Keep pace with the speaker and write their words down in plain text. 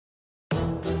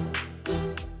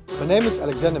My name is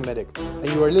Alexander Medic, and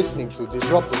you are listening to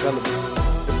Disrupt Development,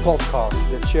 the podcast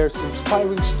that shares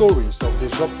inspiring stories of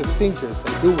disruptive thinkers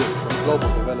and doers from global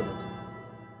development.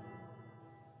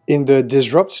 In the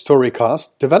Disrupt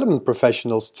Storycast, development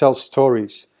professionals tell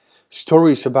stories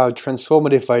about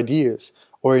transformative ideas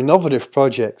or innovative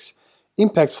projects,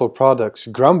 impactful products,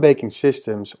 groundbreaking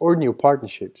systems, or new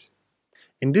partnerships.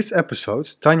 In this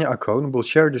episode, Tanya Akon will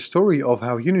share the story of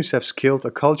how UNICEF scaled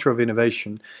a culture of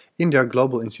innovation in their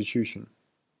global institution.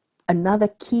 Another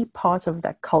key part of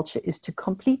that culture is to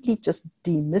completely just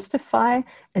demystify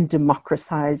and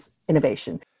democratize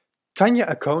innovation. Tanya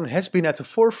Akon has been at the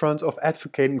forefront of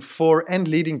advocating for and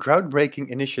leading groundbreaking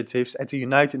initiatives at the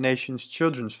United Nations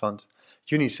Children's Fund,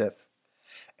 UNICEF.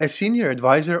 As Senior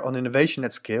Advisor on Innovation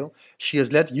at Scale, she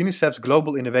has led UNICEF's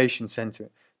Global Innovation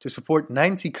Center to support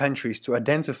 90 countries to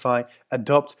identify,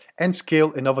 adopt, and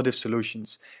scale innovative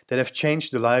solutions that have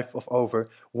changed the life of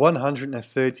over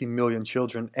 130 million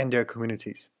children and their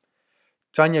communities.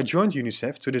 Tanya joined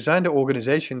UNICEF to design the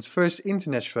organization's first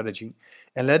internet strategy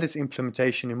and led its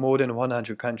implementation in more than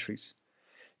 100 countries.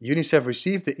 UNICEF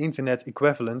received the internet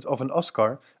equivalent of an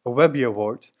Oscar, a Webby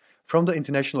Award, from the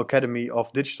International Academy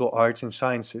of Digital Arts and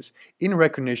Sciences in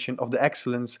recognition of the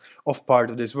excellence of part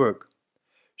of this work.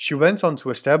 She went on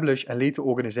to establish and lead the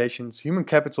organization's Human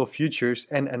Capital Futures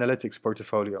and Analytics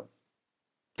portfolio.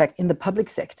 In fact, in the public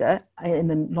sector, in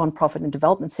the nonprofit and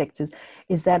development sectors,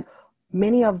 is that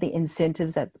many of the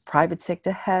incentives that the private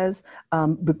sector has,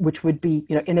 which would be,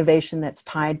 innovation that's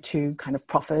tied to kind of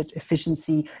profit,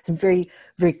 efficiency, some very,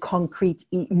 very concrete,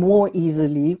 more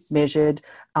easily measured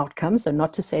outcomes. So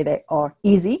not to say they are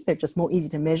easy, they're just more easy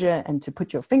to measure and to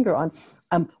put your finger on.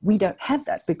 We don't have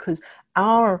that because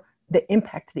the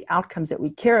impact, the outcomes that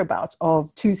we care about are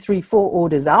 2, 3, 4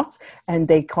 orders out, and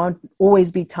they can't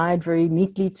always be tied very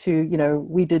neatly to,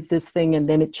 we did this thing and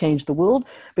then it changed the world,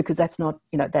 because that's not,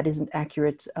 that isn't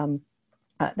accurate.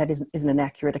 That isn't an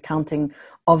accurate accounting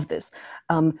of this.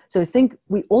 So I think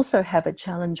we also have a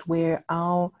challenge where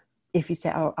our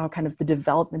kind of the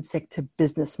development sector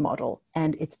business model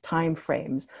and its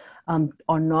timeframes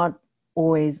are not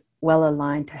always well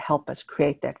aligned to help us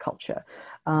create that culture.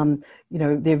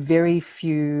 There are very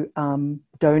few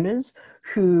donors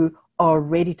who are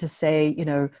ready to say,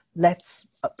 let's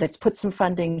put some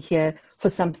funding here for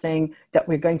something that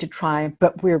we're going to try,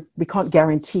 but we can't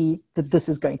guarantee that this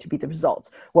is going to be the result.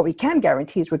 What we can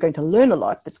guarantee is we're going to learn a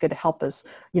lot that's going to help us,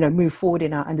 move forward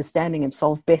in our understanding and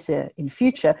solve better in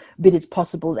future. But it's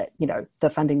possible that, the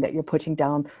funding that you're putting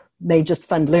down may just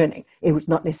fund learning. It was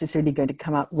not necessarily going to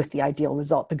come out with the ideal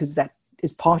result, because that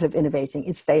is part of innovating,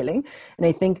 is failing. And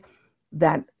I think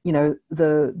that,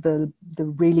 the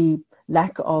really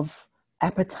lack of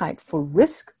appetite for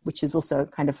risk, which is also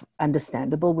kind of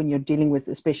understandable when you're dealing with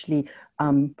especially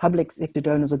public sector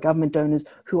donors or government donors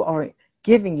who are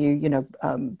giving you,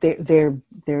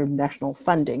 their national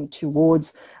funding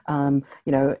towards,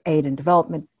 aid and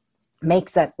development,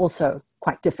 makes that also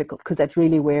quite difficult, because that's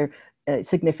really where a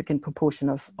significant proportion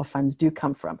of funds do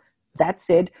come from. That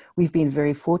said, we've been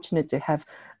very fortunate to have,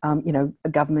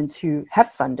 governments who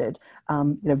have funded,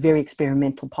 very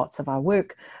experimental parts of our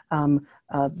work,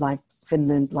 like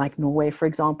Finland, like Norway, for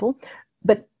example.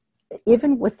 But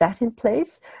even with that in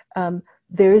place,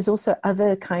 there is also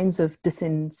other kinds of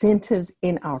disincentives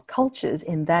in our cultures,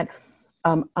 in that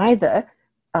either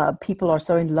people are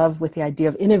so in love with the idea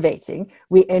of innovating,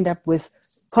 we end up with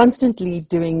constantly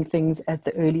doing things at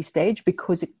the early stage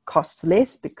because it costs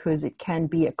less, because it can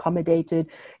be accommodated,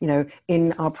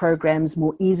 in our programs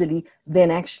more easily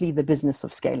than actually the business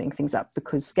of scaling things up,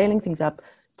 because scaling things up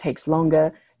takes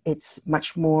longer. It's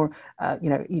much more,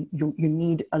 you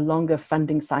need a longer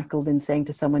funding cycle than saying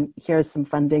to someone, here's some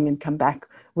funding and come back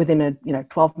within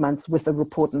 12 months with a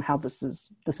report on how this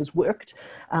has worked.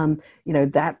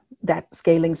 That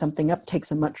scaling something up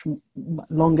takes a much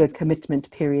longer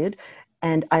commitment period.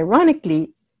 And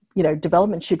ironically,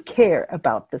 development should care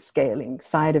about the scaling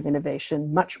side of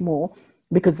innovation much more,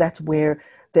 because that's where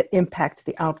the impact,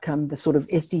 the outcome, the sort of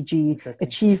SDG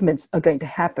achievements are going to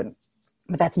happen.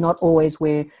 But that's not always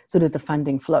where sort of the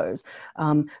funding flows.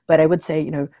 But I would say,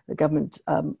 the government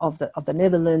of the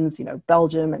Netherlands,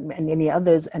 Belgium, and many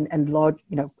others, and large,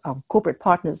 our corporate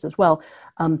partners as well,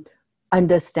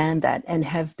 understand that and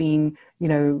have been,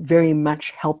 very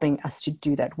much helping us to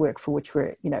do that work, for which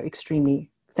we're, extremely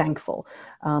thankful.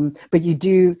 But you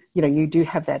do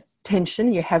have that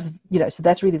tension, you have, so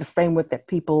that's really the framework that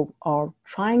people are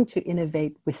trying to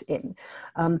innovate within.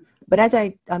 But as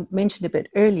I mentioned a bit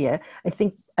earlier, I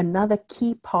think another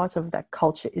key part of that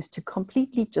culture is to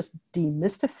completely just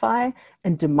demystify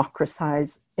and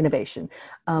democratize innovation.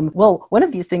 Well, one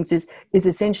of these things is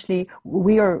essentially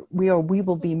we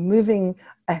will be moving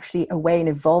actually away and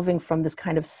evolving from this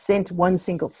kind of one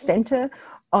single center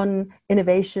on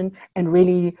innovation, and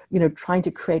really, trying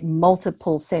to create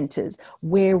multiple centers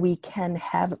where we can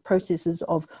have processes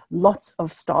of lots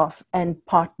of staff and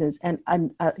partners and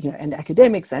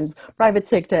academics and private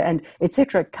sector and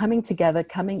etc. coming together,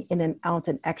 coming in and out,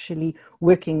 and actually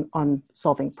working on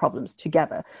solving problems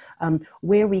together,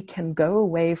 where we can go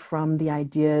away from the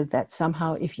idea that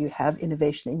somehow if you have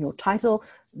innovation in your title,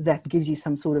 that gives you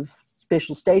some sort of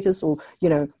special status, or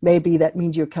maybe that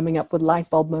means you're coming up with light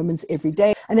bulb moments every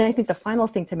day. And then I think the final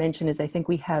thing to mention is I think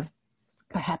we have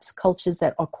perhaps cultures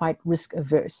that are quite risk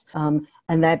averse,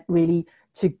 and that really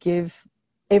to give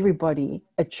everybody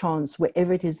a chance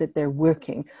wherever it is that they're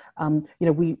working.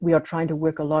 We are trying to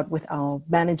work a lot with our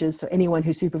managers, so anyone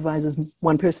who supervises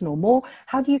one person or more.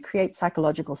 How do you create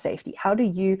psychological safety? How do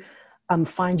you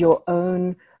find your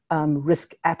own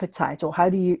risk appetite, or how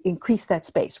do you increase that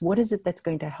space? What is it that's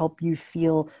going to help you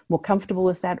feel more comfortable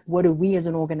with that? What do we as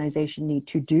an organization need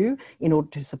to do in order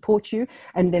to support you?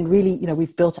 And then really,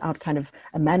 we've built out kind of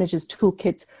a manager's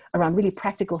toolkit around really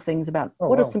practical things about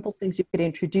are simple things you could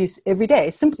introduce every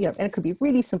day. Simply, and it could be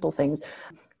really simple things,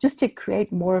 just to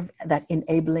create more of that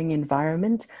enabling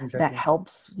environment that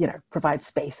helps, provide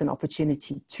space and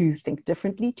opportunity to think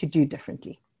differently, to do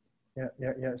differently.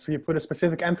 Yeah. So you put a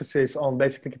specific emphasis on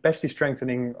basically capacity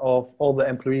strengthening of all the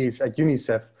employees at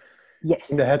UNICEF,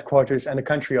 in the headquarters and the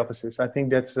country offices. I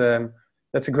think that's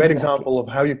a great example of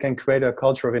how you can create a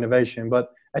culture of innovation. But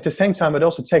at the same time, it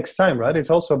also takes time, right? It's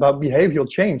also about behavioral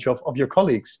change of your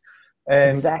colleagues.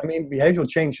 And I mean, behavioral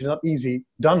change is not easy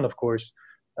done, of course,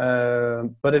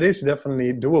 but it is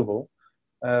definitely doable.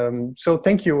 So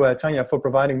thank you, Tanya, for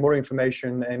providing more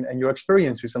information and your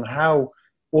experiences on how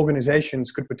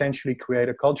organizations could potentially create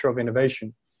a culture of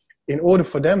innovation in order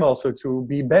for them also to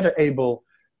be better able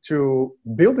to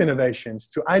build innovations,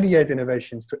 to ideate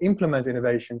innovations, to implement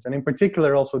innovations, and in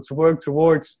particular also to work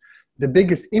towards the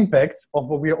biggest impact of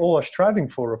what we all are striving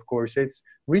for, of course. It's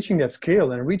reaching that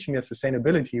scale and reaching that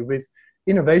sustainability with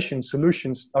innovation,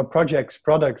 solutions, our projects,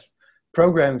 products,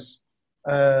 programs,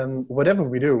 whatever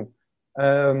we do.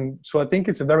 So I think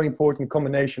it's a very important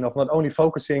combination of not only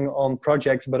focusing on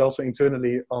projects, but also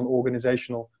internally on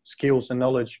organizational skills and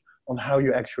knowledge on how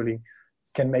you actually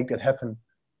can make that happen.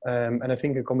 And I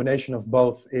think a combination of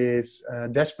both is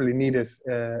desperately needed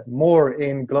more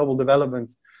in global development.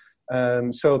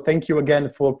 So thank you again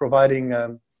for providing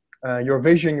your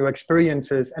vision, your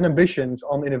experiences and ambitions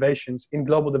on innovations in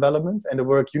global development and the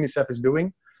work UNICEF is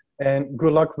doing. And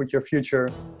good luck with your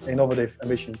future innovative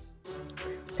ambitions.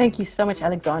 Thank you so much,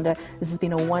 Alexander. This has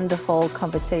been a wonderful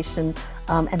conversation,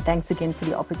 and thanks again for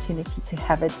the opportunity to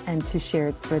have it and to share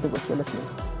it further with your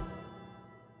listeners.